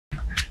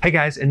Hey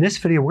guys, in this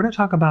video, we're going to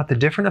talk about the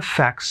different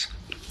effects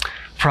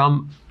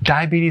from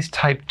diabetes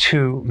type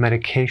 2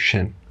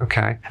 medication,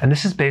 okay? And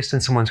this is based on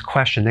someone's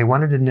question. They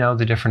wanted to know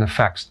the different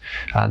effects.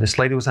 This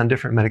lady was on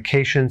different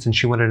medications and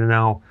she wanted to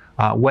know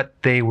what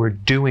they were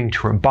doing to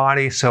her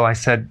body. So I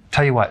said,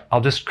 tell you what,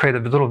 I'll just create a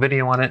little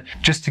video on it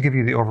just to give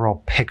you the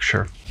overall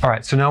picture. All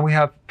right, so now we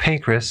have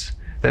pancreas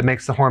that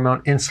makes the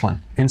hormone insulin.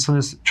 Insulin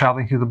is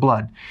traveling through the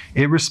blood.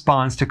 It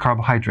responds to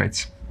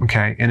carbohydrates,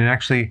 okay? And it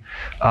actually,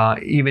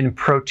 even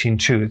protein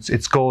too,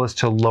 its goal is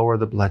to lower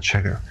the blood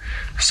sugar.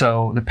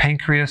 So the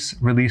pancreas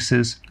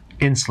releases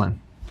insulin.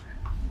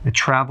 It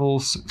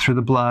travels through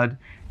the blood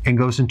and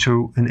goes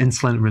into an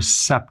insulin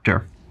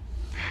receptor.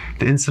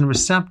 The insulin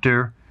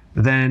receptor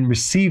then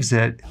receives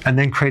it and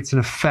then creates an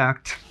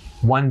effect,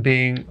 one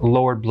being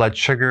lowered blood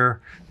sugar,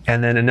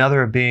 and then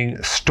another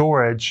being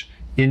storage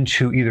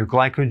into either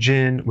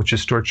glycogen, which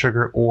is stored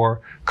sugar, or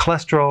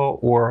cholesterol,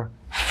 or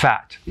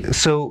fat.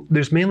 So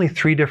there's mainly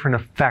three different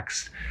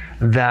effects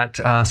that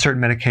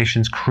certain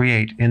medications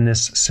create in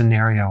this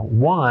scenario.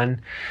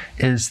 One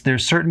is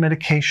there's certain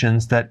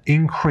medications that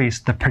increase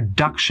the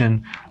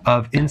production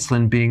of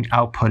insulin being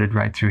outputted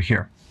right through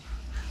here.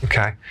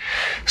 Okay,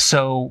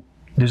 so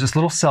there's this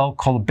little cell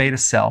called a beta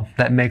cell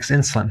that makes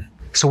insulin.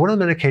 So one of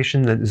the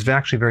medications that is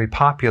actually very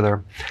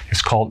popular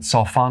is called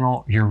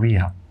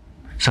sulfonylurea.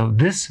 So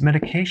this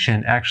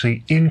medication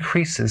actually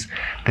increases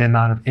the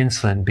amount of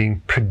insulin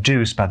being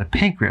produced by the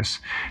pancreas.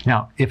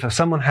 Now, if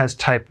someone has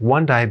type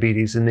 1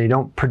 diabetes and they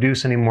don't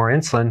produce any more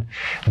insulin,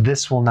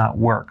 this will not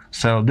work.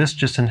 So this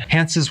just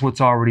enhances what's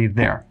already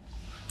there.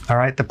 All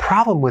right, the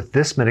problem with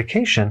this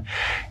medication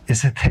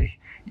is that they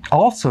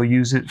also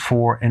use it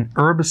for an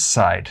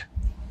herbicide.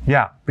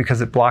 Yeah, because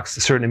it blocks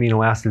certain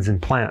amino acids in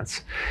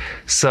plants.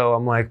 So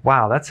I'm like,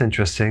 wow, that's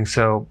interesting.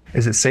 So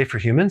is it safe for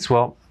humans?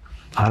 Well,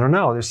 I don't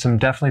know. There's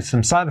definitely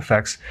some side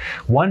effects.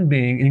 One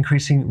being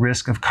increasing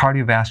risk of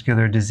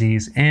cardiovascular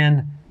disease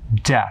and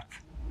death.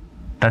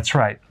 That's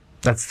right.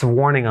 That's the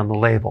warning on the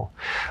label.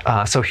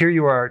 So here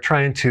you are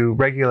trying to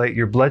regulate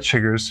your blood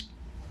sugars,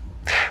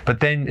 but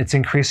then it's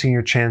increasing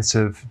your chance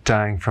of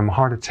dying from a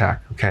heart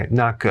attack. Okay,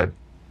 not good.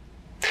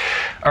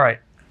 All right.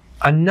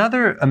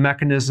 Another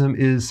mechanism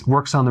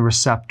works on the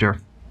receptor,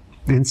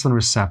 the insulin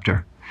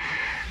receptor.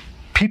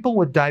 People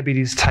with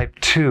diabetes type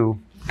 2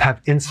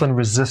 have insulin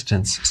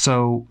resistance,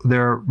 so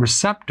their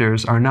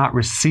receptors are not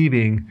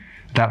receiving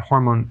that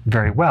hormone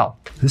very well.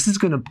 This is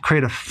going to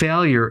create a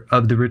failure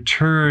of the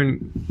return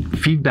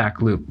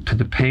feedback loop to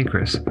the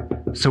pancreas.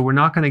 So we're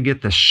not going to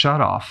get the shut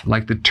off,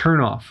 like the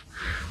turn off,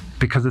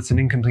 because it's an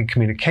incomplete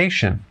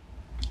communication.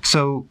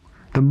 So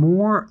the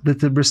more that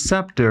the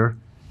receptor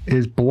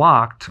is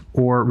blocked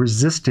or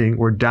resisting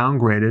or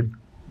downgraded,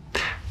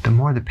 the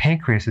more the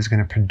pancreas is going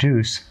to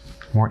produce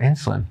more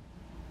insulin.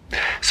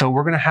 So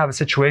we're going to have a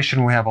situation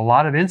where we have a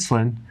lot of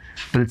insulin,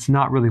 but it's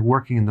not really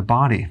working in the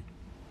body.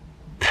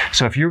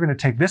 So if you're going to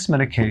take this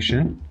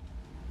medication,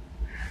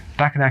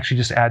 that can actually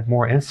just add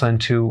more insulin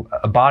to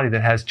a body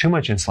that has too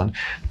much insulin.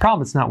 The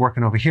problem is it's not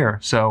working over here,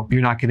 so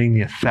you're not getting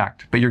the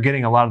effect, but you're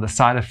getting a lot of the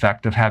side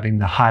effect of having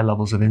the high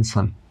levels of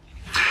insulin.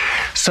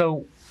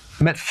 So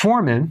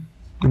Metformin,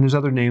 and there's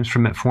other names for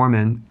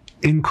Metformin,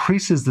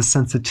 increases the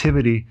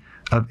sensitivity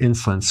of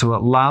insulin. So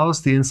it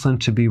allows the insulin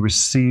to be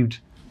received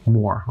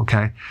more,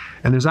 okay?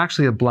 And there's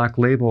actually a black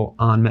label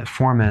on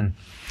Metformin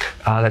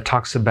that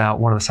talks about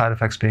one of the side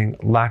effects being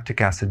lactic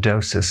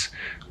acidosis,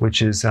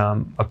 which is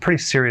a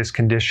pretty serious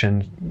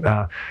condition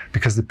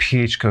because the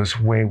pH goes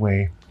way,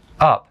 way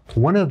up.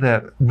 One of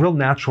the real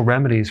natural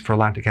remedies for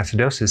lactic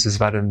acidosis is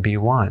vitamin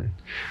B1.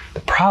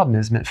 The problem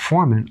is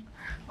Metformin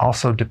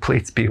also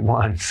depletes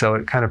B1, so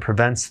it kind of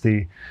prevents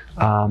the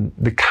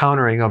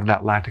countering of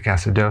that lactic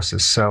acidosis.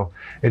 So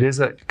it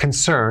is a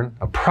concern,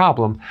 a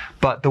problem,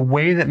 but the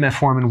way that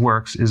Metformin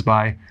works is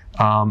by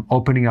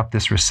opening up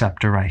this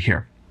receptor right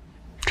here,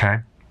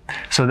 okay?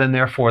 So then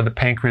therefore the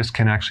pancreas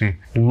can actually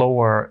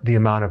lower the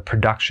amount of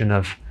production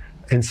of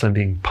insulin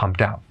being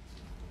pumped out.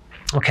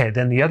 Okay,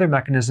 then the other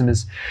mechanism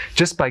is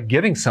just by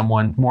giving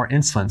someone more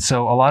insulin.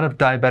 So a lot of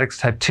diabetics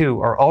type 2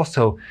 are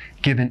also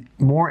given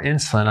more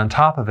insulin on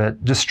top of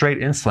it, just straight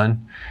insulin.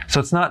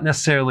 So it's not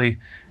necessarily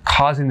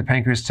causing the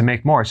pancreas to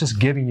make more, it's just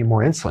giving you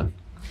more insulin.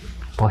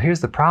 Well, here's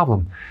the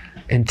problem.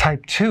 In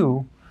type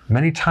 2,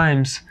 many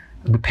times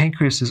the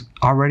pancreas is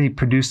already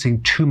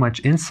producing too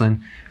much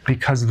insulin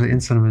because of the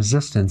insulin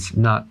resistance,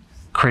 not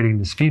creating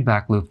this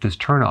feedback loop, this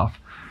turnoff.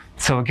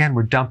 So again,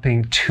 we're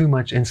dumping too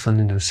much insulin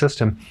into the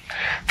system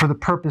for the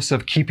purpose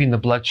of keeping the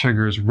blood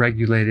sugars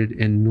regulated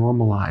and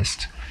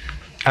normalized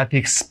at the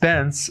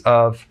expense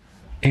of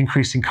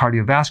increasing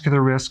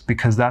cardiovascular risk,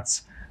 because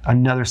that's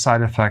another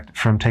side effect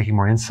from taking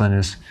more insulin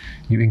is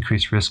you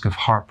increase risk of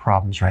heart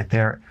problems right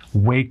there,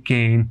 weight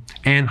gain,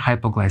 and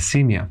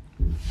hypoglycemia.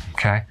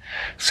 Okay,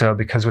 so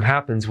because what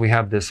happens, we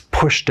have this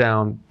push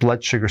down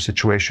blood sugar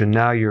situation.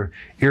 Now you're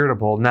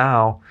irritable.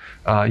 Now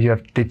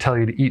they tell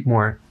you to eat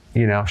more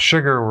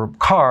sugar or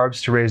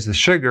carbs to raise the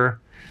sugar,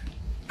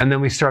 and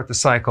then we start the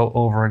cycle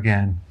over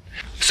again.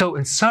 So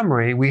in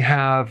summary, we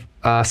have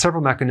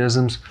several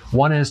mechanisms.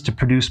 One is to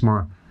produce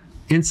more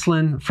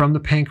insulin from the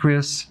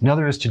pancreas.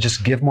 Another is to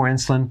just give more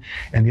insulin.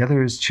 And the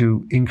other is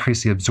to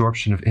increase the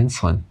absorption of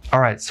insulin.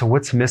 All right, so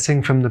what's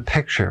missing from the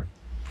picture?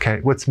 Okay,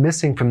 what's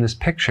missing from this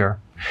picture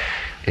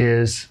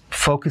is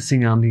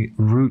focusing on the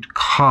root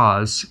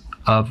cause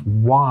of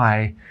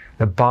why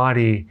the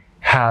body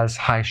has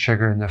high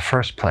sugar in the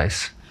first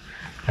place.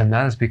 And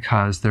that is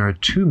because there are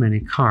too many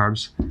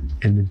carbs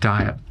in the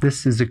diet.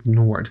 This is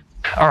ignored.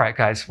 All right,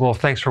 guys, well,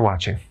 thanks for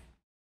watching.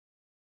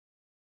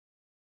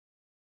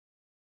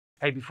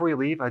 Hey, before you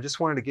leave, I just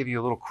wanted to give you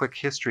a little quick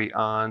history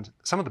on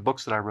some of the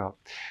books that I wrote.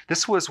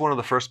 This was one of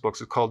the first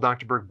books. It's called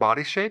Dr. Berg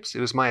Body Shapes. It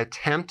was my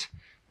attempt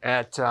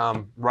at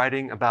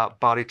writing about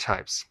body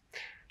types.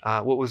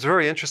 What was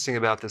very interesting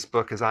about this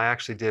book is I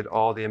actually did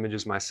all the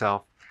images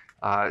myself.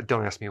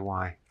 Don't ask me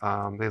why.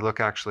 They look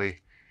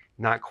actually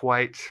not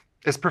quite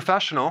as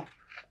professional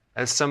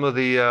as some of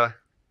the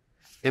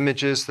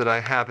images that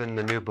I have in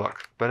the new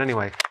book. But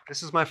anyway,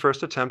 this is my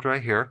first attempt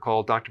right here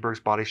called Dr.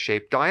 Berg's Body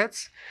Shape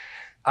Diets.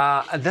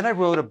 And then I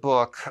wrote a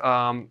book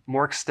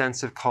more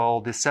extensive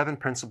called The 7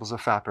 Principles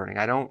of Fat Burning.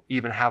 I don't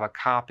even have a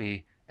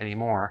copy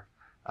anymore,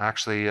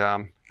 actually,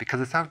 because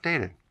it's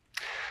outdated.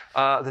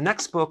 The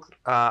next book,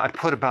 I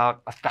put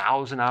about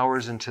 1,000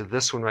 hours into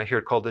this one right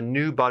here called The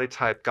New Body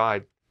Type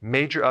Guide.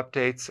 Major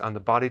updates on the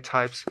body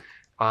types.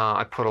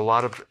 I put a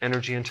lot of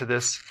energy into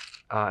this.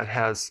 It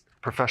has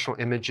professional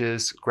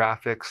images,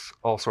 graphics,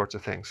 all sorts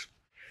of things.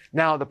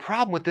 Now, the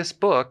problem with this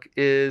book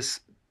is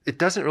it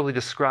doesn't really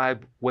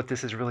describe what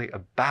this is really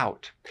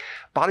about.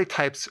 Body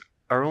types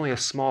are only a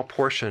small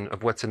portion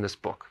of what's in this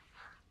book.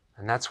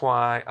 And that's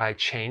why I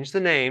changed the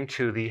name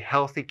to the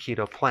Healthy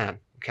Keto Plan,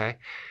 okay?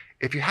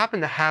 If you happen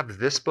to have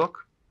this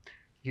book,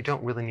 you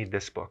don't really need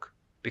this book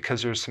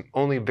because there's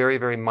only very,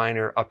 very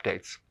minor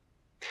updates.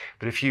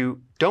 But if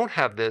you don't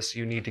have this,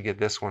 you need to get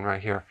this one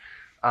right here.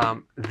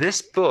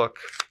 This book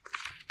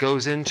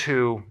goes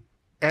into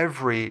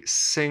every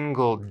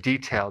single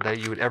detail that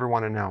you would ever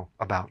want to know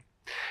about.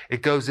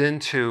 It goes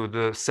into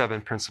the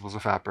 7 principles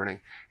of fat burning.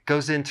 It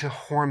goes into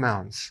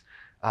hormones,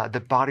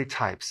 the body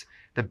types,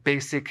 the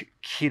basic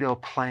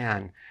keto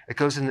plan. It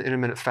goes into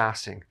intermittent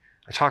fasting.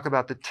 I talk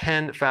about the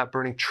 10 fat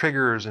burning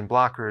triggers and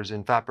blockers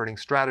and fat burning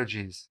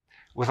strategies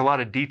with a lot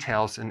of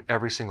details in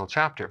every single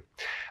chapter.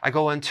 I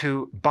go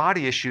into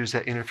body issues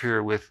that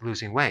interfere with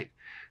losing weight.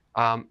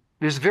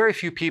 There's very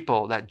few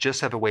people that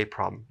just have a weight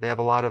problem. They have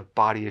a lot of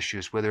body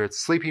issues, whether it's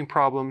sleeping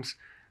problems,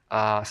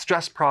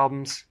 stress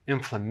problems,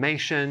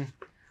 inflammation,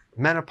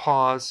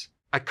 menopause.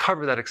 I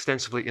cover that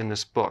extensively in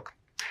this book.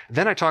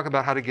 Then I talk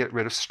about how to get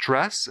rid of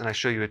stress, and I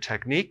show you a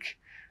technique.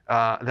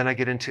 Then I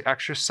get into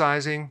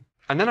exercising.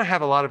 And then I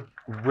have a lot of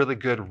really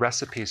good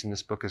recipes in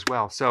this book as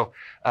well. So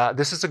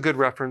this is a good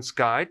reference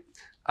guide.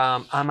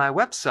 On my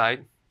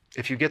website,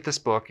 if you get this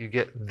book, you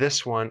get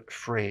this one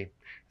free.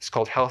 It's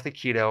called Healthy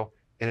Keto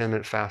and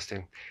Intermittent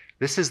Fasting.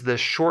 This is the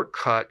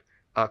shortcut,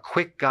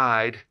 quick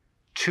guide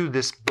to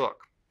this book.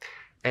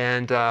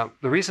 And the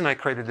reason I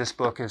created this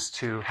book is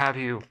to have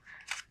you,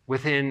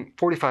 within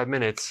 45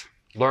 minutes,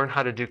 learn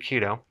how to do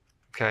keto,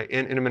 okay,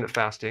 in intermittent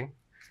fasting,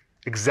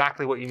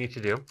 exactly what you need to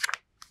do.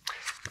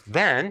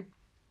 Then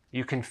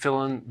you can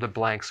fill in the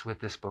blanks with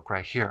this book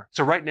right here.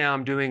 So right now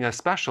I'm doing a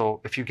special.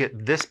 If you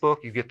get this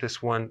book, you get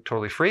this one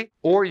totally free,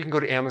 or you can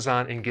go to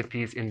Amazon and get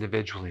these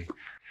individually.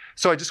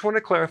 So I just want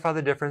to clarify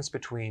the difference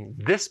between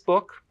this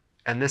book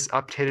and this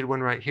updated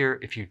one right here.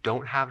 If you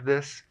don't have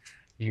this,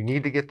 you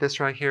need to get this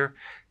right here.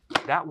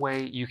 That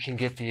way you can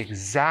get the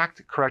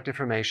exact correct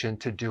information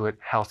to do it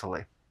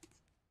healthily.